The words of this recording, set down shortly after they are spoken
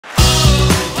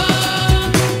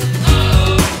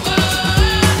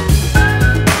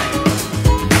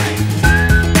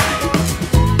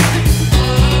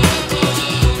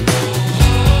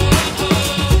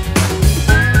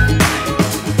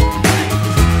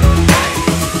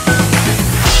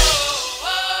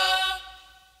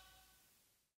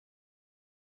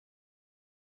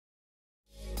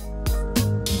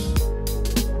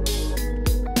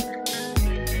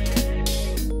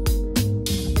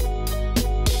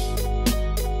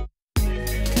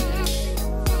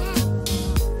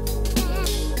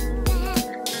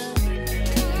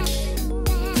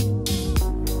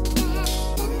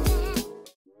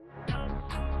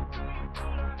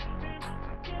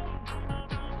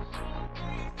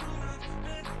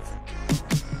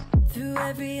Through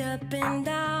every up and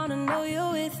down, I know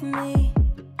you're with me.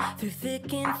 Through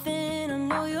thick and thin, I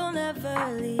know you'll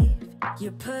never leave.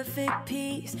 Your perfect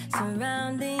peace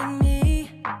surrounding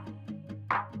me.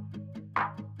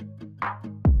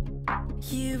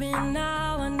 Here and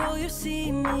now, I know you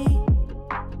see me.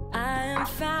 I am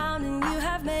found and you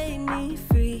have made me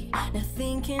free.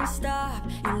 Nothing can stop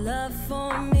your love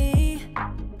for me.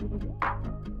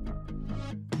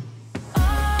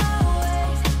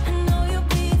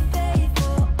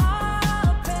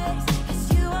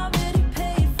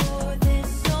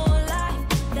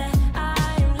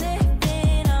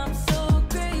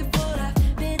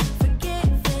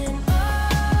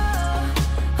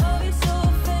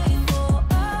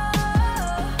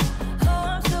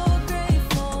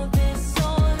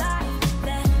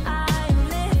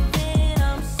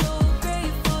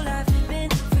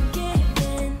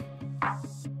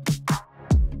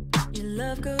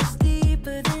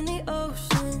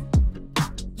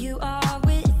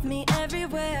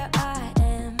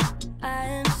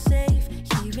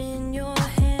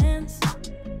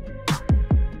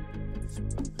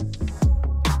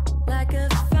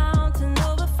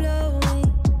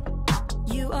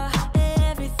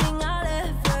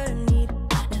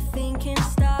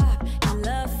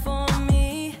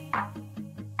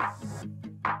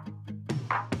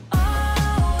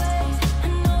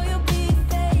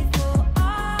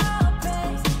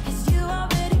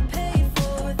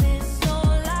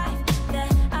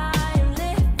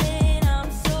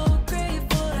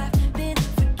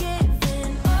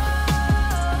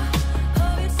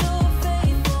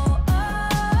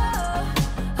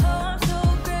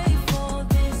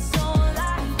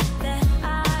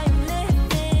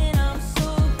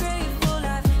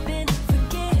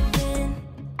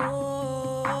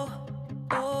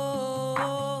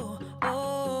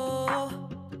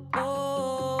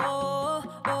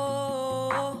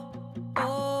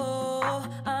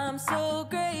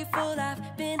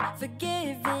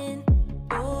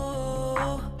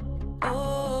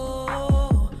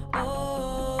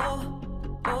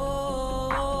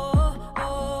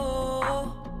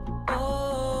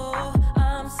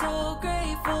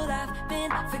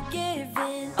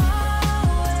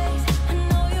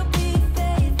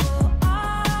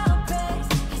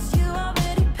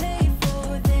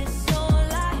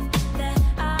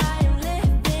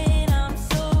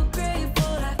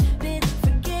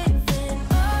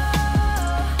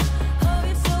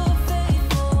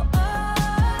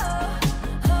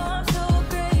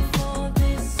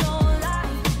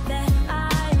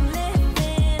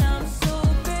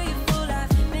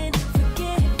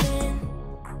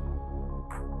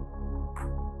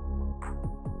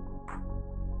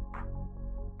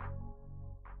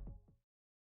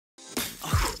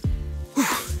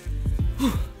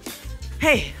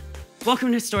 Hey,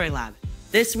 welcome to Story Lab.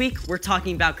 This week, we're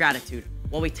talking about gratitude,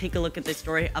 while we take a look at the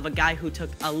story of a guy who took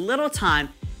a little time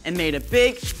and made a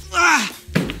big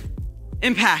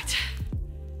impact.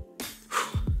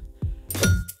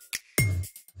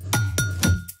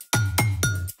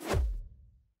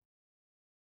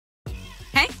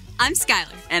 Hey, I'm Skylar.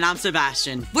 And I'm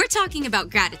Sebastian. We're talking about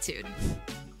gratitude,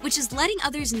 which is letting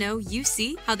others know you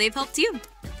see how they've helped you.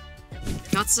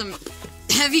 Got some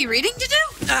heavy reading to do?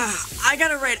 I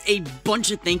gotta write a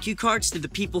bunch of thank you cards to the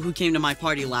people who came to my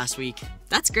party last week.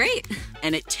 That's great.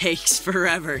 And it takes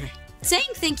forever. Saying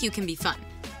thank you can be fun.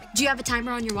 Do you have a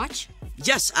timer on your watch?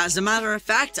 Yes, as a matter of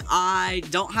fact, I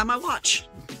don't have my watch.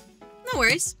 No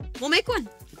worries. We'll make one.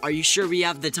 Are you sure we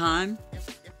have the time?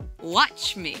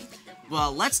 Watch me.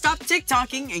 Well, let's stop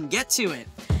TikToking and get to it.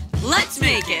 Let's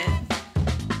make it.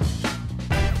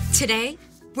 Today,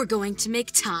 we're going to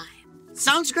make time.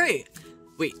 Sounds great.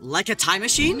 Wait, like a time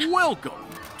machine? Welcome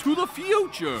to the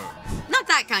future. Not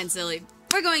that kind, silly.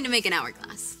 We're going to make an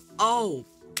hourglass. Oh,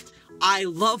 I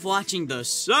love watching the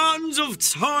sands of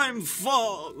time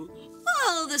fall.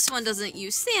 Well, this one doesn't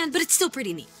use sand, but it's still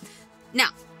pretty neat. Now,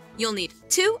 you'll need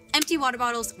 2 empty water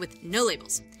bottles with no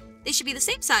labels. They should be the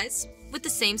same size, with the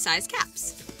same size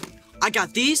caps. I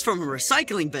got these from a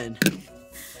recycling bin.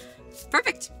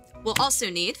 Perfect. We'll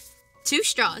also need 2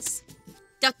 straws,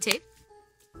 duct tape,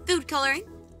 food coloring,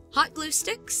 hot glue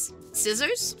sticks,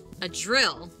 scissors, a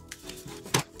drill,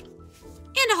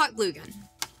 and a hot glue gun.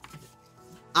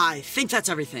 I think that's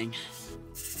everything.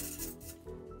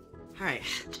 All right.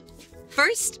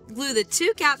 First, glue the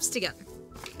 2 caps together.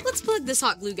 Let's plug this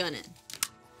hot glue gun in.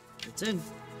 It's in.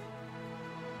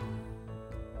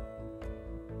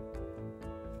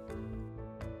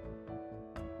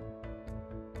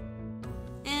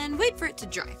 And wait for it to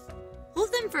dry.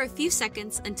 Hold them for a few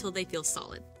seconds until they feel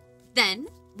solid. Then,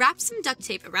 wrap some duct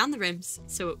tape around the rims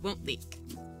so it won't leak.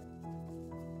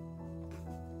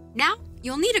 Now,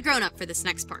 you'll need a grown-up for this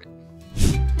next part.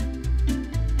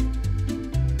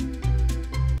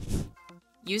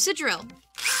 Use a drill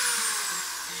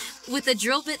with a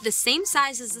drill bit the same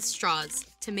size as the straws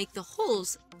to make the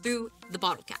holes through the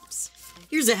bottle caps.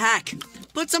 Here's a hack.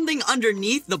 Put something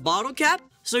underneath the bottle cap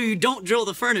so you don't drill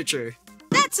the furniture.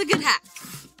 That's a good hack.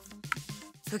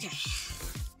 Okay,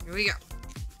 here we go.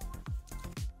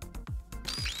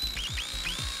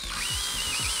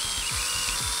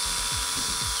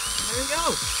 There we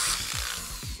go.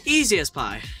 Easy as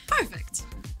pie. Perfect.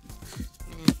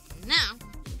 And now,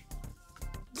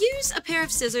 use a pair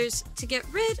of scissors to get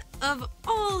rid of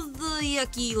all the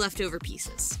yucky leftover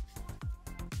pieces.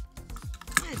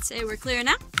 I'd say we're clear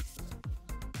now.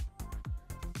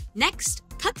 Next,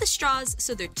 cut the straws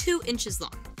so they're 2 inches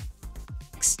long.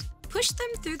 Next, push them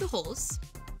through the holes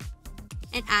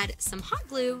and add some hot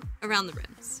glue around the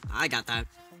rims. I got that.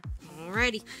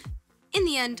 Alrighty. In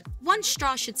the end, one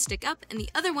straw should stick up and the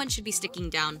other one should be sticking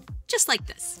down, just like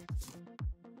this.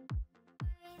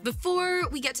 Before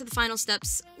we get to the final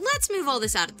steps, let's move all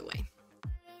this out of the way.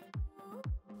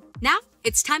 Now,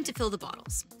 it's time to fill the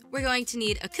bottles. We're going to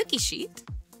need a cookie sheet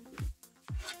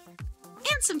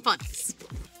and some funnels.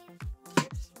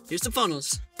 Here's the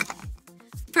funnels.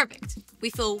 Perfect. We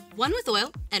fill one with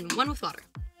oil and one with water.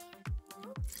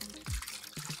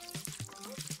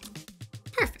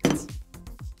 Perfect.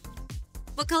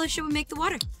 What color should we make the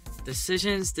water?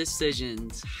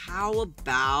 Decisions. How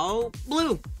about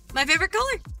blue? My favorite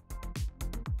color.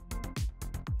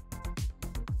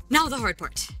 Now the hard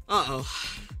part. Uh-oh.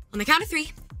 On the count of 3,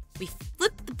 we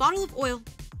flip the bottle of oil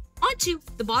onto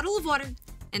the bottle of water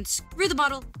and screw the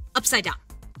bottle upside down.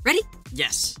 Ready?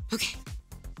 Yes. Okay.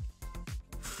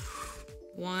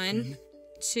 1,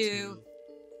 2,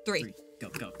 3. Go.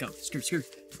 Screw.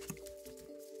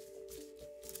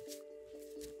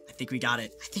 I think we got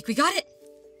it. I think we got it.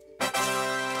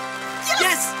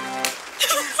 Yes!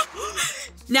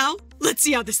 Now, let's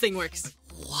see how this thing works.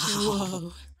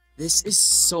 Wow. This is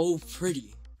so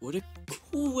pretty. What a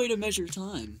cool way to measure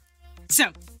time.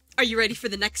 So, are you ready for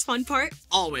the next fun part?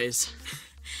 Always.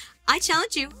 I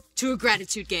challenge you to a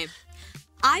gratitude game.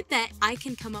 I bet I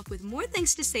can come up with more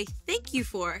things to say thank you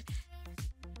for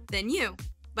than you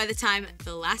by the time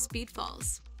the last bead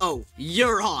falls. Oh,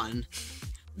 you're on.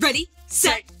 Ready,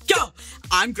 set, go!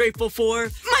 I'm grateful for...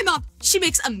 My mom, she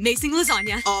makes amazing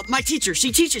lasagna. My teacher,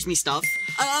 she teaches me stuff.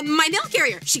 My mail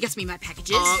carrier, she gets me my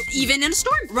packages, even in a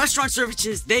storm. Restaurant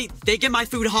services, they get my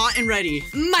food hot and ready.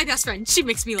 My best friend, she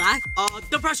makes me laugh.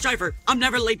 The bus driver, I'm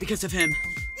never late because of him.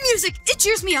 Music, it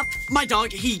cheers me up. My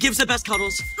dog, he gives the best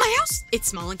cuddles. My house, it's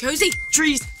small and cozy.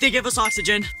 Trees, they give us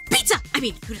oxygen. Pizza, I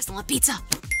mean, who doesn't love pizza?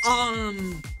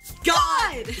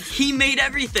 God! He made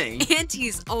everything. And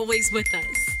he's always with us.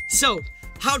 So,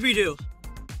 how'd we do?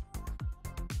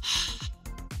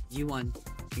 You won.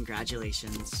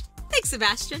 Congratulations. Thanks,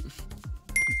 Sebastian.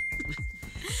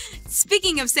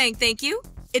 Speaking of saying thank you,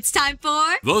 it's time for...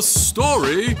 The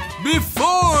story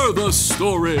before the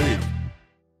story.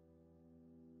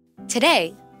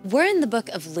 Today, we're in the book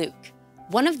of Luke,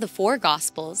 one of the 4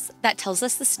 Gospels that tells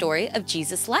us the story of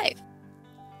Jesus' life.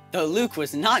 Though Luke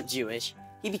was not Jewish,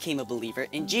 he became a believer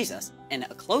in Jesus and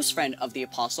a close friend of the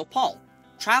Apostle Paul,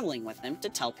 traveling with him to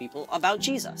tell people about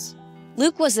Jesus.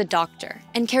 Luke was a doctor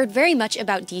and cared very much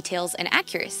about details and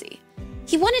accuracy.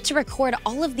 He wanted to record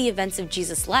all of the events of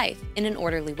Jesus' life in an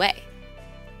orderly way.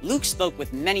 Luke spoke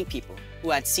with many people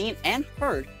who had seen and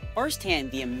heard firsthand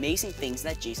the amazing things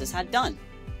that Jesus had done.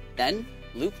 Then,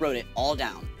 Luke wrote it all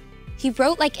down. He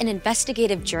wrote like an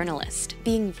investigative journalist,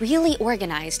 being really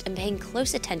organized and paying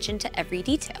close attention to every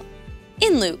detail.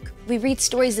 In Luke, we read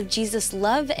stories of Jesus'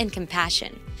 love and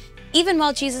compassion, even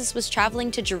while Jesus was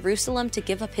traveling to Jerusalem to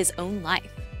give up his own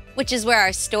life, which is where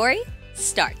our story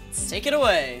starts. Take it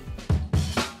away.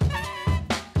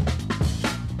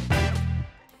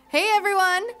 Hey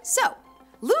everyone! So,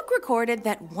 Luke recorded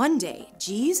that one day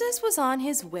Jesus was on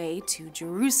his way to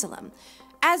Jerusalem.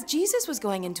 As Jesus was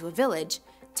going into a village,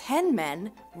 10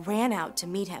 men ran out to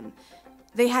meet him.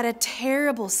 They had a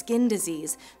terrible skin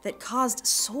disease that caused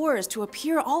sores to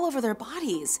appear all over their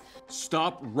bodies.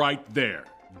 Stop right there.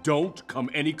 Don't come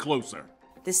any closer.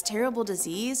 This terrible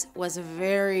disease was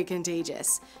very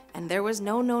contagious, and there was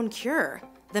no known cure.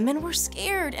 The men were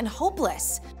scared and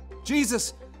hopeless.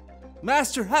 Jesus!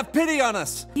 Master, have pity on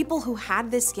us! People who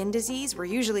had this skin disease were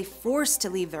usually forced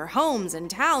to leave their homes and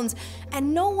towns,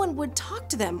 and no one would talk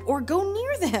to them or go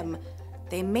near them.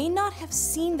 They may not have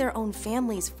seen their own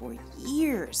families for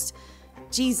years.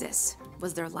 Jesus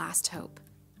was their last hope.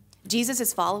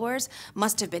 Jesus' followers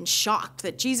must have been shocked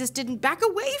that Jesus didn't back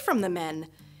away from the men.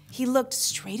 He looked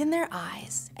straight in their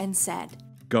eyes and said,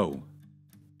 Go.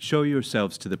 Show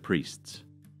yourselves to the priests.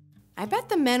 I bet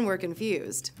the men were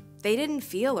confused. They didn't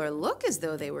feel or look as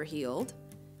though they were healed.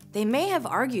 They may have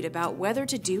argued about whether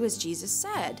to do as Jesus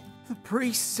said. The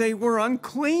priests say we're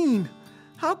unclean.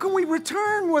 How can we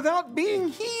return without being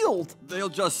healed? They'll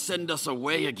just send us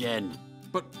away again.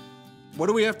 But what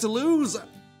do we have to lose?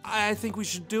 I think we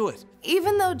should do it.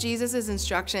 Even though Jesus'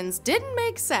 instructions didn't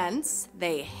make sense,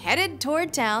 they headed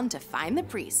toward town to find the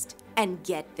priest. And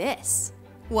get this,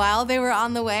 while they were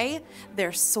on the way,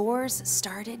 their sores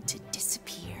started to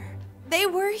disappear. They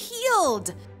were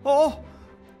healed. Oh,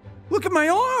 look at my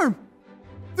arm.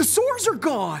 The sores are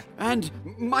gone. And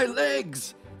my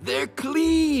legs, they're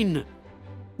clean.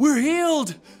 We're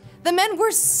healed. The men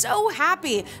were so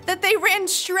happy that they ran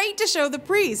straight to show the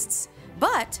priests.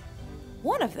 But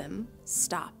one of them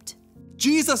stopped.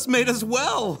 Jesus made us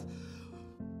well.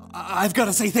 I've got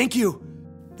to say thank you.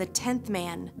 The 10th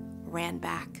man ran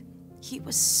back. He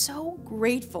was so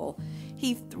grateful.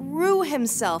 He threw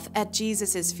himself at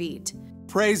Jesus' feet.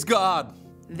 Praise God.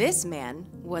 This man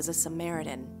was a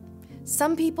Samaritan.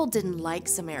 Some people didn't like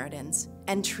Samaritans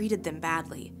and treated them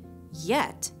badly.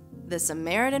 Yet, the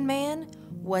Samaritan man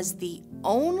was the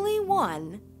only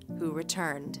one who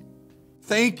returned.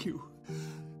 Thank you.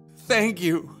 Thank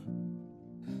you.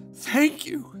 Thank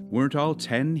you. Weren't all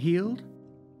 10 healed?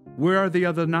 Where are the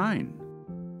other 9?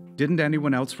 Didn't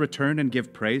anyone else return and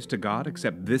give praise to God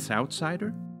except this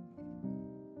outsider?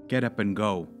 Get up and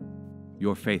go.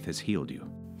 Your faith has healed you.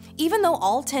 Even though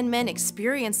all 10 men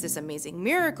experienced this amazing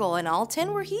miracle and all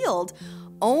 10 were healed,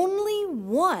 only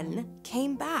one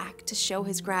came back to show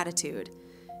his gratitude.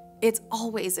 It's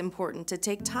always important to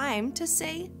take time to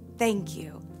say thank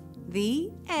you.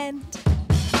 The end.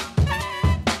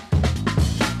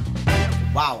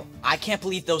 Wow, I can't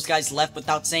believe those guys left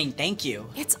without saying thank you.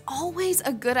 It's always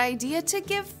a good idea to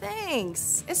give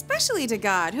thanks, especially to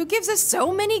God, who gives us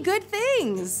so many good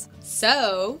things.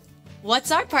 So,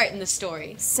 what's our part in the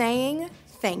story? Saying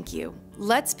thank you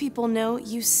lets people know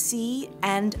you see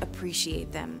and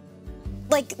appreciate them.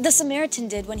 Like the Samaritan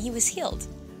did when he was healed.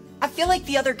 I feel like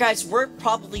the other guys were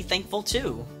probably thankful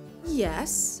too.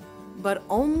 Yes, but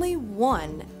only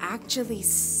one actually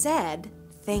said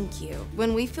thank you.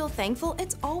 When we feel thankful,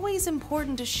 it's always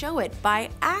important to show it by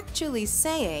actually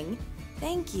saying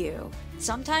thank you.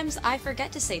 Sometimes I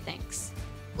forget to say thanks.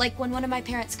 Like when one of my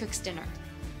parents cooks dinner.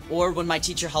 Or when my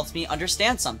teacher helps me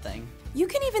understand something. You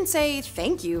can even say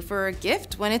thank you for a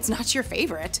gift when it's not your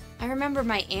favorite. I remember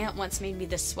my aunt once made me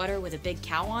this sweater with a big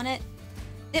cow on it.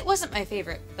 It wasn't my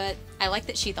favorite, but I like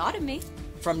that she thought of me.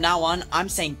 From now on, I'm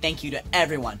saying thank you to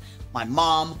everyone. My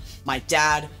mom, my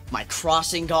dad, my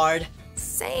crossing guard.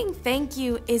 Saying thank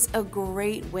you is a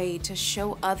great way to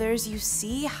show others you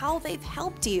see how they've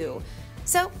helped you.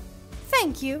 So,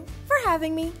 thank you for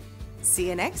having me. See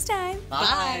you next time.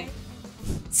 Bye.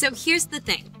 So here's the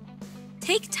thing.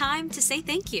 Take time to say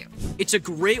thank you. It's a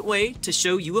great way to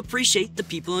show you appreciate the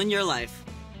people in your life.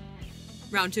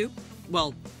 Round 2.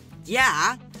 Well,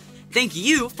 yeah. Thank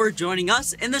you for joining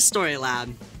us in the Story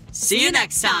Lab. See you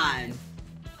next time.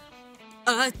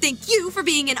 Thank you for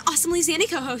being an awesomely Zanny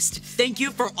co-host. Thank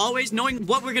you for always knowing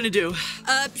what we're gonna do.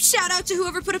 Shout out to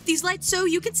whoever put up these lights so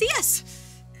you can see us.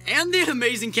 And the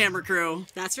amazing camera crew.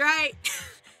 That's right.